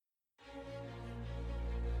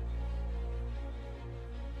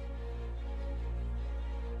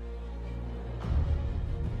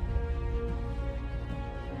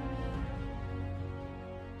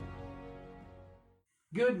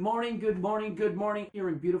Good morning, good morning, good morning here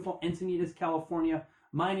in beautiful Encinitas, California.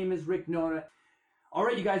 My name is Rick Nora. All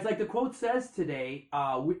right, you guys, like the quote says today,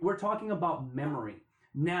 we're talking about memory.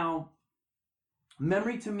 Now,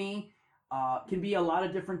 memory to me can be a lot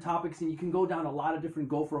of different topics, and you can go down a lot of different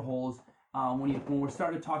gopher holes when we're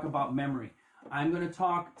starting to talk about memory. I'm going to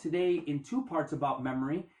talk today in two parts about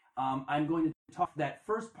memory. I'm going to talk that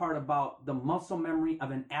first part about the muscle memory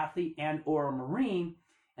of an athlete and or a Marine,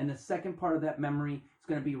 and the second part of that memory is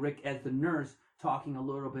going to be Rick as the nurse talking a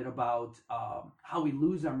little bit about how we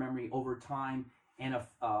lose our memory over time and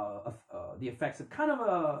the effects of kind of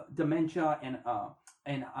a dementia and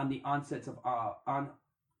on the onsets of on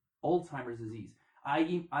Alzheimer's disease.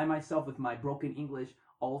 I myself, with my broken English,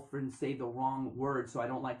 often say the wrong word, so I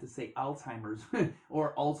don't like to say Alzheimer's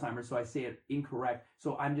or Alzheimer's, so I say it incorrect.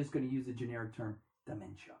 So I'm just going to use the generic term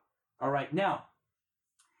dementia. All right, now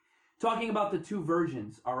talking about the two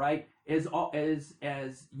versions. All right, as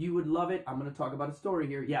you would love it, I'm going to talk about a story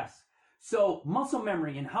here. Yes, so muscle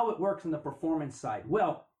memory and how it works on the performance side.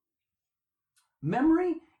 Well,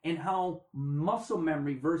 memory and how muscle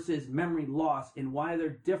memory versus memory loss and why they're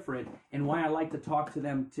different and why I like to talk to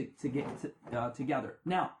them to get together.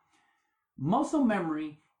 Now, muscle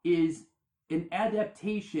memory is an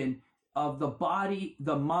adaptation of the body,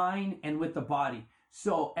 the mind, and with the body.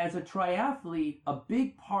 So as a triathlete, a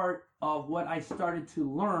big part of what I started to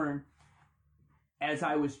learn as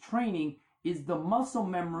I was training is the muscle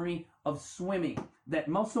memory of swimming, that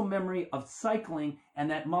muscle memory of cycling, and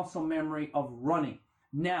that muscle memory of running.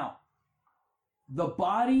 Now, the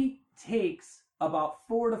body takes about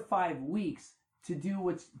 4 to 5 weeks to do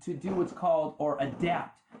what's called or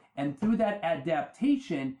adapt. And through that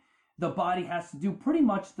adaptation, the body has to do pretty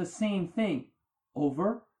much the same thing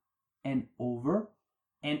over and over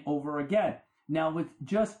and over again. Now, with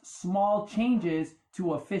just small changes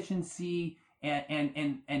to efficiency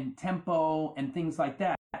and tempo and things like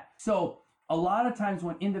that. So a lot of times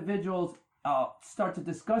when individuals start to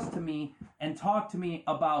discuss to me and talk to me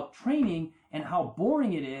about training and how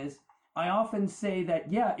boring it is, I often say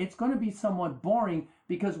that, yeah, it's going to be somewhat boring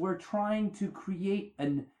because we're trying to create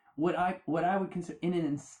what I would consider an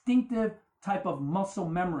instinctive type of muscle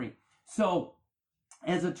memory. So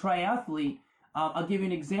as a triathlete, I'll give you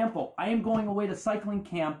an example. I am going away to cycling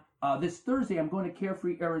camp this Thursday. I'm going to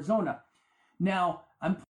Carefree, Arizona. Now,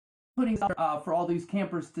 I'm putting for all these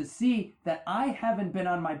campers to see that I haven't been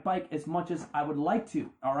on my bike as much as I would like to,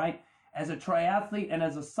 all right? As a triathlete and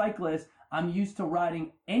as a cyclist, I'm used to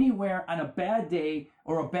riding anywhere on a bad day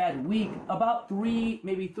or a bad week, about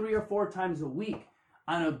maybe three or four times a week.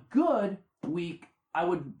 On a good week, I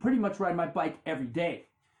would pretty much ride my bike every day.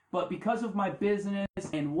 But because of my business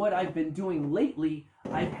and what I've been doing lately,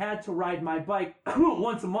 I've had to ride my bike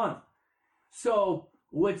once a month. So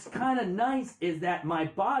what's kind of nice is that my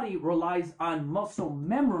body relies on muscle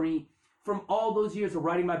memory from all those years of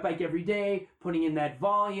riding my bike every day, putting in that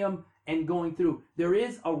volume and going through. There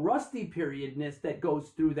is a rusty periodness that goes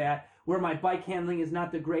through that where my bike handling is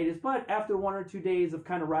not the greatest, but after 1 or 2 days of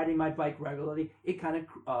kind of riding my bike regularly, it kind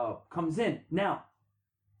of comes in. Now,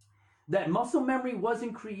 that muscle memory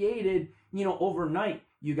wasn't created, overnight,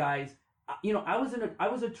 you guys. I was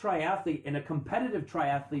a triathlete and a competitive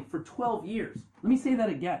triathlete for 12 years. Let me say that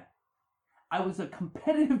again. I was a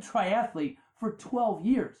competitive triathlete for 12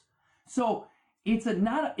 years. So it's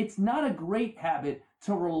not a great habit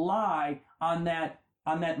to rely on that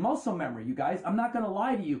muscle memory, you guys. I'm not going to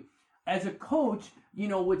lie to you. As a coach,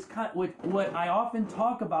 what I often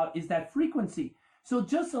talk about is that frequency. So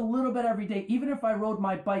just a little bit every day, even if I rode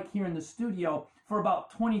my bike here in the studio for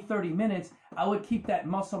about 20, 30 minutes, I would keep that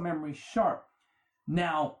muscle memory sharp.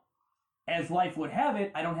 Now, as life would have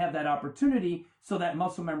it, I don't have that opportunity, so that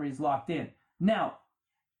muscle memory is locked in. Now,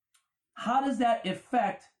 how does that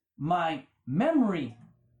affect my memory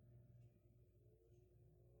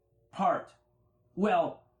part?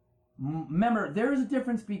 Well, remember, there is a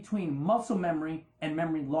difference between muscle memory and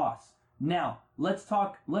memory loss. Now, let's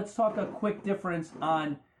talk a quick difference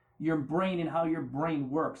on your brain and how your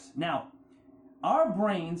brain works. Now, our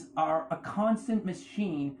brains are a constant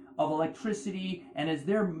machine of electricity, and as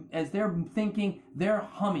they're thinking, they're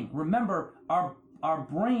humming. Remember, our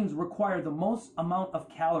brains require the most amount of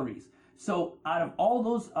calories. So out of all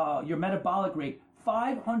those, your metabolic rate,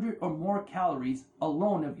 500 or more calories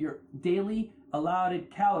alone of your daily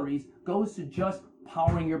allotted calories goes to just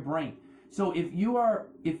powering your brain. So if you are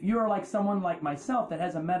like someone like myself that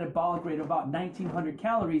has a metabolic rate of about 1,900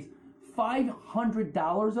 calories,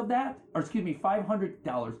 $500 of that, or excuse me,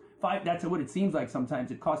 $500, that's what it seems like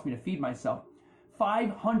sometimes it costs me to feed myself.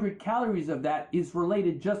 500 calories of that is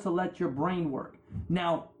related just to let your brain work.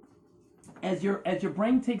 Now, as your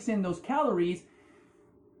brain takes in those calories,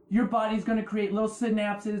 your body's going to create little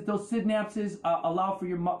synapses. Those synapses allow for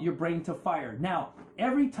your brain to fire. Now,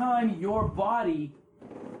 every time your body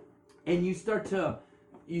and you start to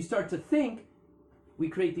think, we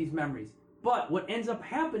create these memories. But what ends up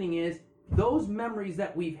happening is those memories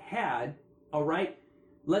that we've had, all right,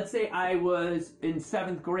 let's say I was in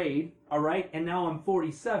 7th grade, all right, and now I'm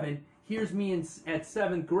 47. Here's me at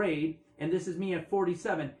 7th grade, and this is me at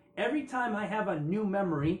 47. Every time I have a new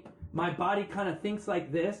memory, my body kind of thinks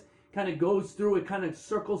like this, kind of goes through, it kind of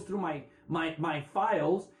circles through my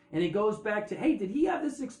files, and it goes back to, hey, did he have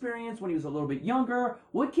this experience when he was a little bit younger?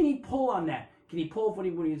 What can he pull on that? Can he pull when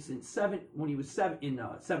he was in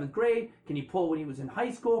 7th grade? Can he pull when he was in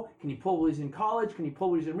high school? Can he pull when he was in college? Can he pull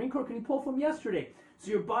when he was in Marine Corps? Can he pull from yesterday?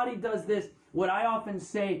 So your body does this. What I often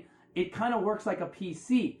say, it kind of works like a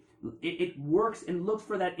PC. It works and looks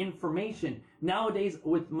for that information. Nowadays,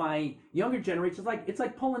 with my younger generation, it's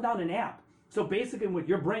like pulling down an app. So basically, with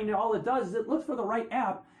your brain, all it does is it looks for the right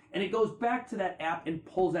app, and it goes back to that app and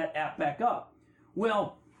pulls that app back up.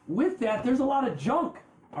 Well, with that, there's a lot of junk.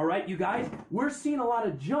 All right, you guys, we're seeing a lot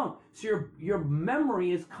of junk. So your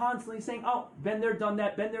memory is constantly saying, oh, been there, done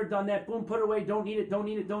that, been there, done that, boom, put it away, don't need it, don't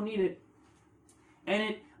need it, don't need it. And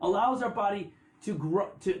it allows our body to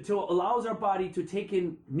grow, allows our body to take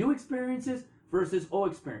in new experiences versus old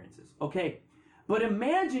experiences. Okay, but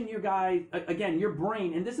imagine, you guys, again, your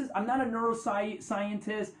brain, and this is, I'm not a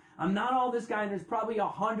neuroscientist, I'm not all this guy, and there's probably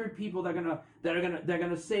 100 people that are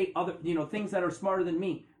gonna say other, things that are smarter than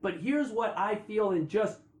me. But here's what I feel in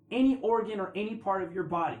just any organ or any part of your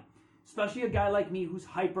body, especially a guy like me who's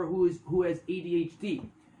hyper, who has ADHD.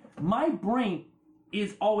 My brain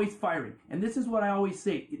is always firing, and this is what I always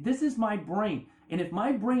say. This is my brain, and if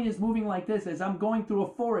my brain is moving like this as I'm going through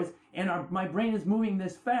a forest, and my brain is moving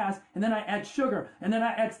this fast, and then I add sugar, and then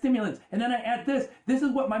I add stimulants, and then I add this. This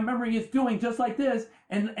is what my memory is doing, just like this,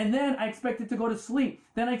 and then I expect it to go to sleep.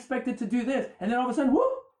 Then I expect it to do this, and then all of a sudden, whoop!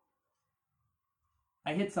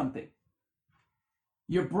 I hit something.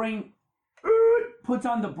 Your brain puts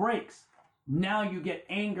on the brakes. Now you get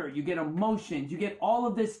anger, you get emotions, you get all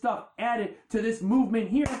of this stuff added to this movement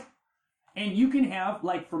here. And you can have,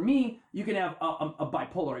 like for me, you can have a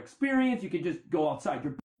bipolar experience. You can just go outside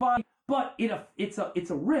your body, but it's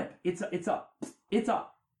a rip. It's a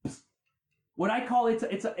what I call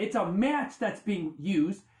it's a match that's being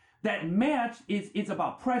used. That match it's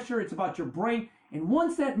about pressure. It's about your brain. And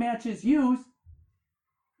once that match is used,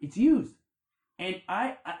 it's used. And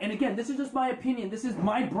and again, this is just my opinion. This is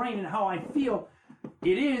my brain and how I feel.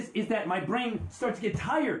 It is that my brain starts to get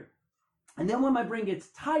tired. And then when my brain gets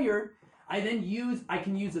tired, I can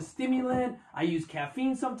use a stimulant. I use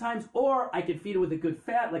caffeine sometimes, or I can feed it with a good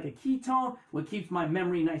fat like a ketone, what keeps my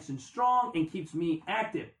memory nice and strong and keeps me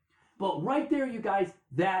active. But right there, you guys,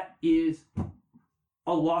 that is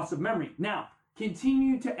a loss of memory. Now,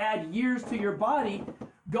 continue to add years to your body.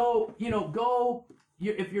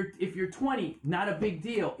 If you're 20, not a big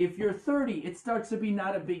deal. If you're 30, it starts to be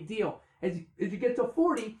not a big deal. As you get to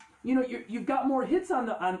 40, you've got more hits on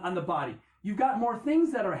the body. You've got more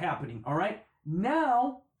things that are happening. All right.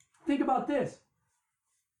 Now, think about this.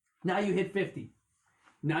 Now you hit 50.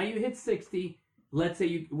 Now you hit 60. Let's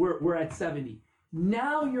say we're at 70.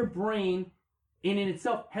 Now your brain, in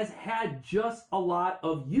itself, has had just a lot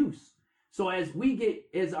of use. So as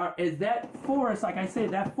that forest, like I say,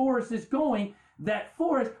 that forest is going. That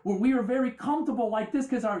forest where we were very comfortable like this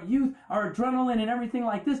because our youth, our adrenaline and everything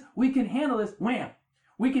like this, we can handle this, wham.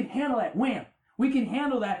 We can handle that, wham. We can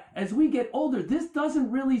handle that as we get older. This doesn't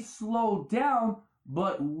really slow down,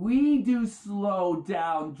 but we do slow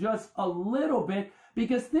down just a little bit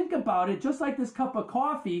because think about it, just like this cup of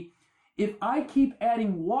coffee, if I keep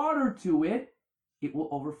adding water to it, it will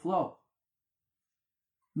overflow.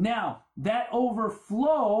 Now, that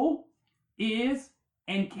overflow is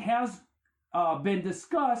and has been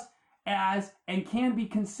discussed as and can be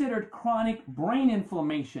considered chronic brain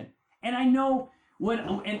inflammation. And I know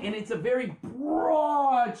and it's a very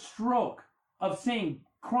broad stroke of saying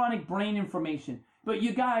chronic brain inflammation. But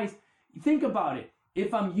you guys, think about it.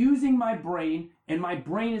 If I'm using my brain and my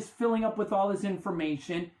brain is filling up with all this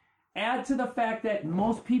information, add to the fact that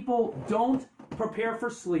most people don't prepare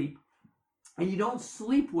for sleep and you don't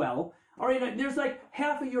sleep well. All right, there's like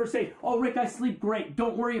half of you are saying, oh, Rick, I sleep great.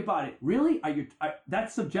 Don't worry about it. Really?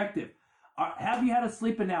 That's subjective. Have you had a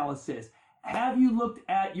sleep analysis? Have you looked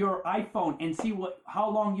at your iPhone and see how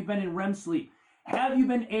long you've been in REM sleep? Have you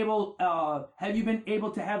been able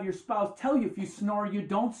to have your spouse tell you if you snore or you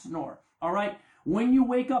don't snore? All right. When you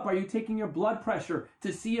wake up, are you taking your blood pressure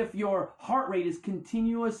to see if your heart rate is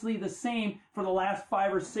continuously the same for the last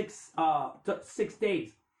 5 or 6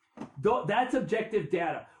 days? That's objective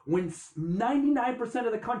data. When 99%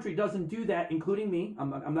 of the country doesn't do that, including me, I'm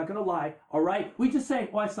not going to lie, all right? We just say,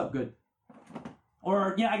 well, I slept good.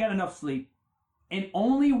 Or, yeah, I got enough sleep. And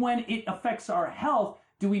only when it affects our health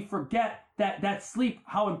do we forget that sleep,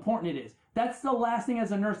 how important it is. That's the last thing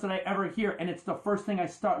as a nurse that I ever hear, and it's the first thing I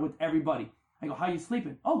start with everybody. I go, how you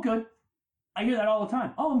sleeping? Oh, good. I hear that all the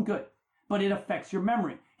time. Oh, I'm good. But it affects your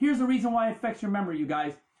memory. Here's the reason why it affects your memory, you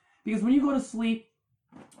guys. Because when you go to sleep,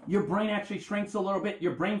 your brain actually shrinks a little bit.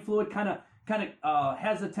 Your brain fluid kind of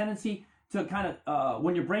has a tendency to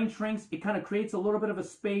when your brain shrinks, it kind of creates a little bit of a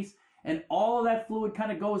space, and all of that fluid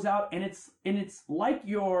kind of goes out, and it's like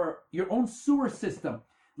your own sewer system,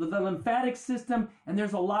 the lymphatic system. And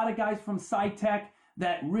there's a lot of guys from SciTech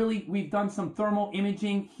that really, we've done some thermal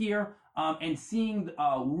imaging here, and seeing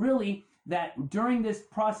really that during this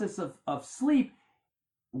process of sleep,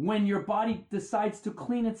 when your body decides to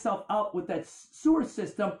clean itself out with that sewer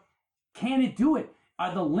system, can it do it?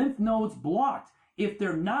 Are the lymph nodes blocked? If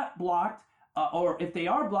they're not blocked, or if they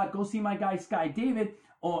are blocked, go see my guy Sky David,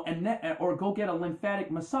 or go get a lymphatic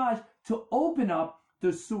massage to open up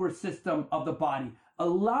the sewer system of the body,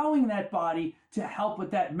 allowing that body to help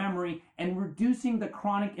with that memory and reducing the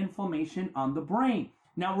chronic inflammation on the brain.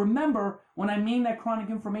 Now remember, when I mean that chronic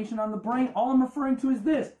inflammation on the brain, all I'm referring to is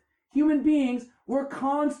this. Human beings, we're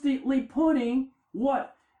constantly putting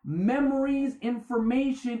what? Memories,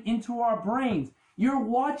 information into our brains. You're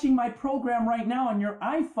watching my program right now on your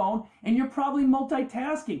iPhone, and you're probably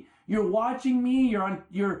multitasking. You're watching me,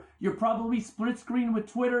 you're probably split screen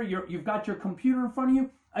with Twitter, you've got your computer in front of you.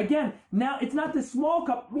 Again, now it's not the small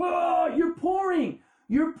cup. Whoa, you're pouring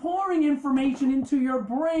information into your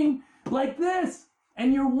brain like this.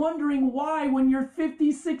 And you're wondering why, when you're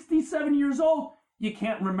 50, 60, 70 years old, you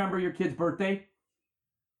can't remember your kid's birthday.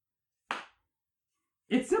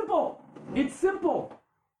 It's simple. It's simple.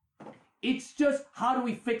 It's just, how do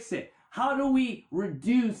we fix it? How do we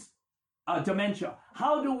reduce dementia?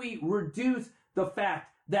 How do we reduce the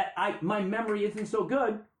fact that my memory isn't so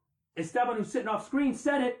good? Esteban, who's sitting off screen,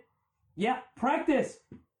 said it. Yeah, practice.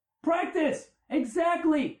 Practice.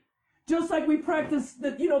 Exactly. Just like we practice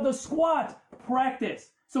the squat. Practice.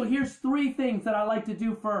 So here's 3 things that I like to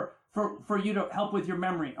do for you to help with your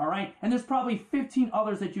memory, all right? And there's probably 15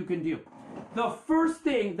 others that you can do. The first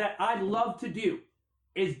thing that I love to do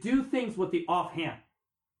is do things with the offhand.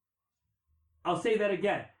 I'll say that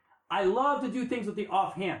again. I love to do things with the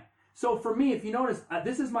offhand. So for me, if you notice,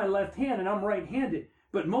 this is my left hand and I'm right-handed,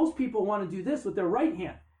 but most people want to do this with their right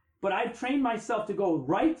hand. But I've trained myself to go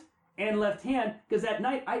right and left hand, because at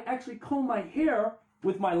night I actually comb my hair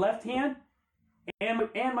with my left hand and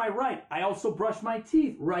my right. I also brush my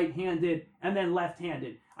teeth right-handed and then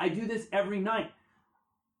left-handed. I do this every night.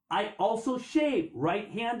 I also shave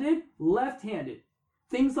right-handed, left-handed.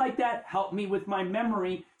 Things like that help me with my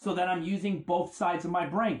memory so that I'm using both sides of my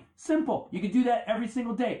brain. Simple. You can do that every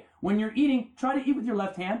single day. When you're eating, try to eat with your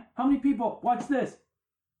left hand. How many people? Watch this.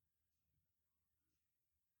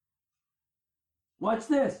 Watch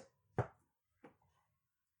this.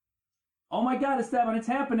 Oh my God, Esteban, it's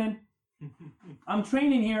happening. I'm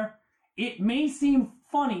training here. It may seem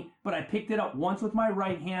funny, but I picked it up once with my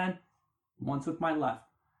right hand, once with my left.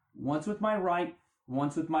 Once with my right,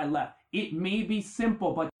 once with my left. It may be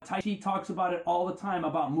simple, but Tai Chi talks about it all the time,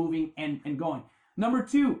 about moving and going. Number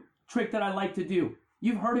 2 trick that I like to do.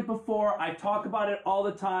 You've heard it before. I talk about it all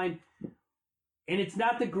the time. And it's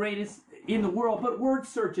not the greatest in the world, but word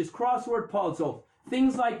searches, crossword puzzles,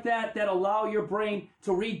 things like that that allow your brain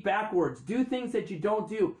to read backwards. Do things that you don't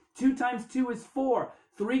do. 2 times 2 is 4.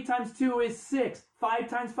 3 times 2 is 6. 5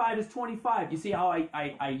 times 5 is 25. You see how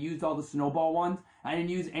I used all the snowball ones? I didn't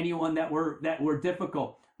use any one that were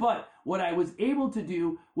difficult. But what I was able to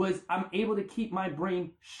do was I'm able to keep my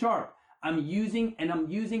brain sharp. I'm using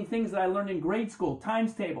things that I learned in grade school,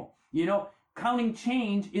 times table. You know, counting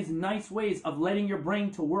change is nice ways of letting your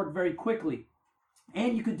brain to work very quickly.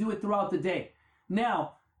 And you could do it throughout the day.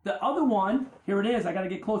 Now, the other one, here it is. I got to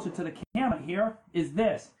get closer to the camera here, is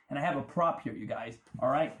this. And I have a prop here, you guys. All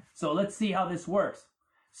right. So let's see how this works.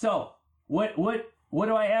 So what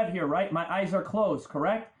do I have here, right? My eyes are closed,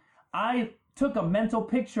 correct? I took a mental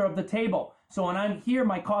picture of the table. So when I'm here,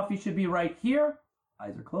 my coffee should be right here.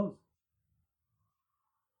 Eyes are closed.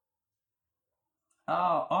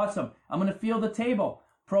 Oh, awesome. I'm going to feel the table.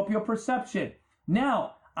 Proprioception.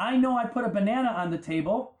 Now, I know I put a banana on the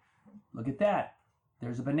table. Look at that.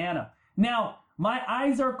 There's a banana. Now, my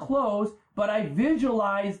eyes are closed, but I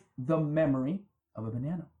visualize the memory of a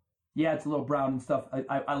banana. Yeah, it's a little brown and stuff.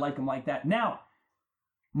 I like them like that. Now,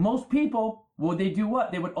 most people, well, they do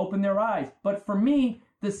what? They would open their eyes. But for me,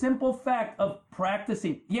 the simple fact of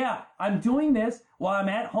practicing, yeah, I'm doing this while I'm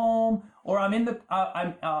at home or I'm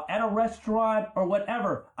at a restaurant or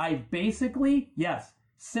whatever. I basically, yes,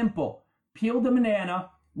 simple, peeled the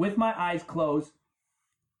banana with my eyes closed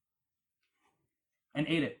and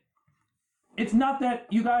ate it. It's not that,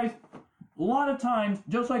 you guys, a lot of times,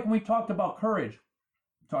 just like when we talked about courage,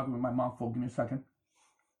 I'm talking with my mouth full, give me a second.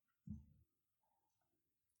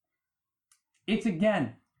 It's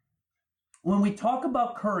again, when we talk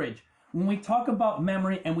about courage, when we talk about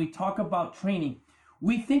memory and we talk about training,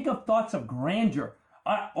 we think of thoughts of grandeur.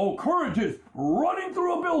 Courage is running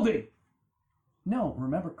through a building. No,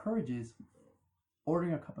 remember, courage is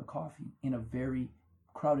ordering a cup of coffee in a very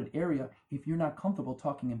crowded area if you're not comfortable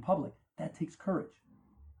talking in public. That takes courage.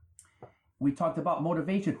 We talked about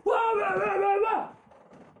motivation.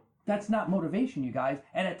 That's not motivation, you guys.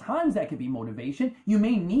 And at times that could be motivation. You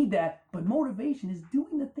may need that, but motivation is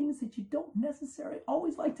doing the things that you don't necessarily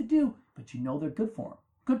always like to do, but you know they're good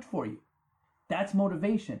for you. That's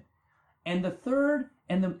motivation. And the third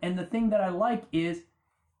and the thing that I like is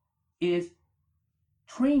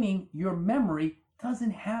training your memory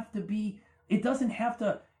doesn't have to be, you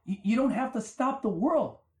don't have to stop the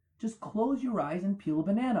world. Just close your eyes and peel a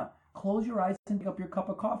banana. Close your eyes and pick up your cup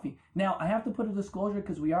of coffee. Now, I have to put a disclosure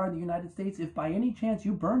because we are in the United States. If by any chance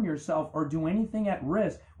you burn yourself or do anything at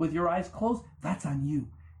risk with your eyes closed, that's on you.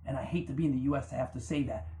 And I hate to be in the U.S. to have to say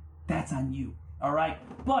that. That's on you. All right?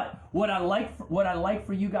 But what I like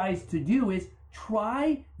for you guys to do is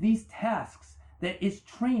try these tasks. That is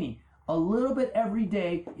training. A little bit every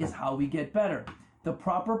day is how we get better. The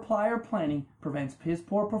proper prior planning prevents piss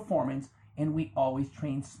poor performance, and we always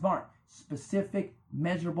train smart. Specific,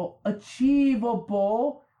 measurable,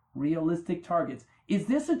 achievable, realistic targets. Is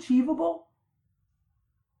this achievable?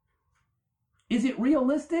 Is it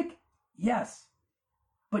realistic? Yes.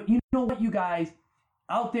 But you know what, you guys,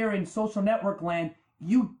 out there in social network land,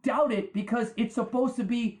 you doubt it because it's supposed to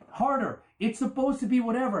be harder. It's supposed to be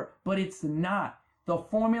whatever, but it's not. The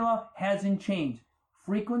formula hasn't changed.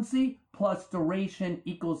 Frequency plus duration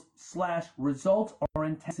equals / results or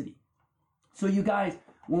intensity. So you guys,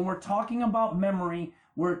 when we're talking about memory,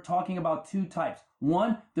 we're talking about two types.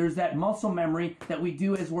 One, there's that muscle memory that we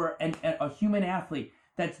do as we're a human athlete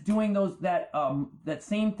that's doing that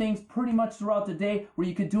same things pretty much throughout the day, where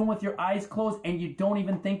you could do them with your eyes closed and you don't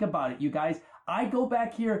even think about it, you guys. I go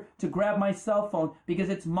back here to grab my cell phone because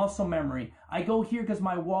it's muscle memory. I go here because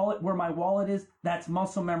where my wallet is, that's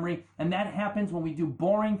muscle memory. And that happens when we do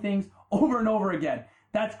boring things over and over again.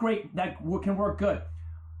 That's great. That can work good.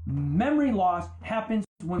 Memory loss happens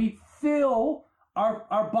when we fill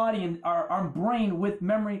our body and our brain with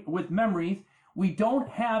memories. We don't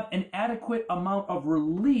have an adequate amount of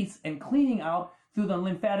release and cleaning out through the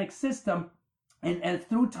lymphatic system, and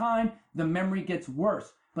through time the memory gets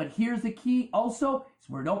worse. But here's the key also, is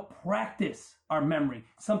we don't practice our memory.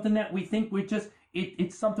 Something that we think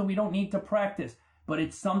it's something we don't need to practice, but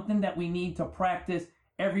it's something that we need to practice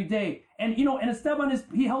every day. And and Esteban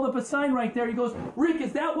he held up a sign right there. He goes, Rick,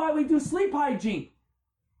 is that why we do sleep hygiene?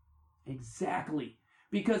 Exactly.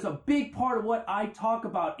 Because a big part of what I talk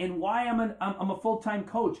about and why I'm a full-time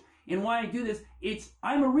coach and why I do this,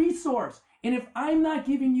 I'm a resource. And if I'm not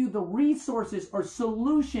giving you the resources or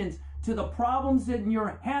solutions to the problems that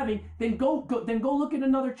you're having, then go look at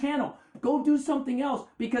another channel. Go do something else,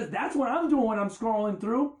 because that's what I'm doing when I'm scrolling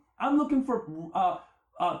through. I'm looking for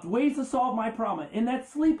ways to solve my problem. In that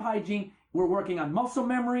sleep hygiene, we're working on muscle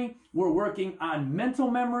memory, we're working on mental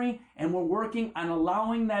memory, and we're working on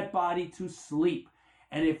allowing that body to sleep.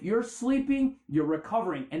 And if you're sleeping, you're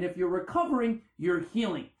recovering. And if you're recovering, you're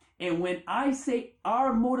healing. And when I say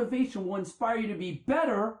our motivation will inspire you to be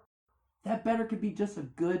better, that better could be just a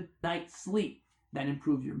good night's sleep. That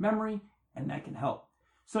improves your memory, and that can help.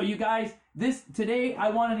 So you guys, today I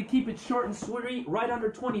wanted to keep it short and sweet, right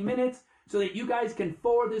under 20 minutes, so that you guys can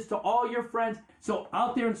forward this to all your friends. So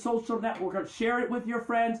out there in social network, share it with your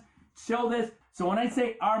friends, show this. So when I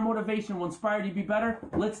say our motivation will inspire you to be better,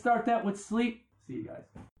 let's start that with sleep. See you guys.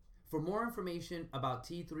 For more information about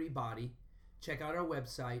T3 Body, check out our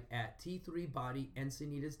website at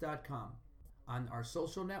t3bodyencinitas.com. On our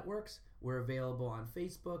social networks, we're available on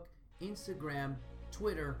Facebook, Instagram,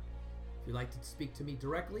 Twitter. If you'd like to speak to me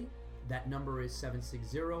directly, that number is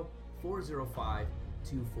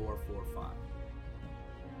 760-405-2445.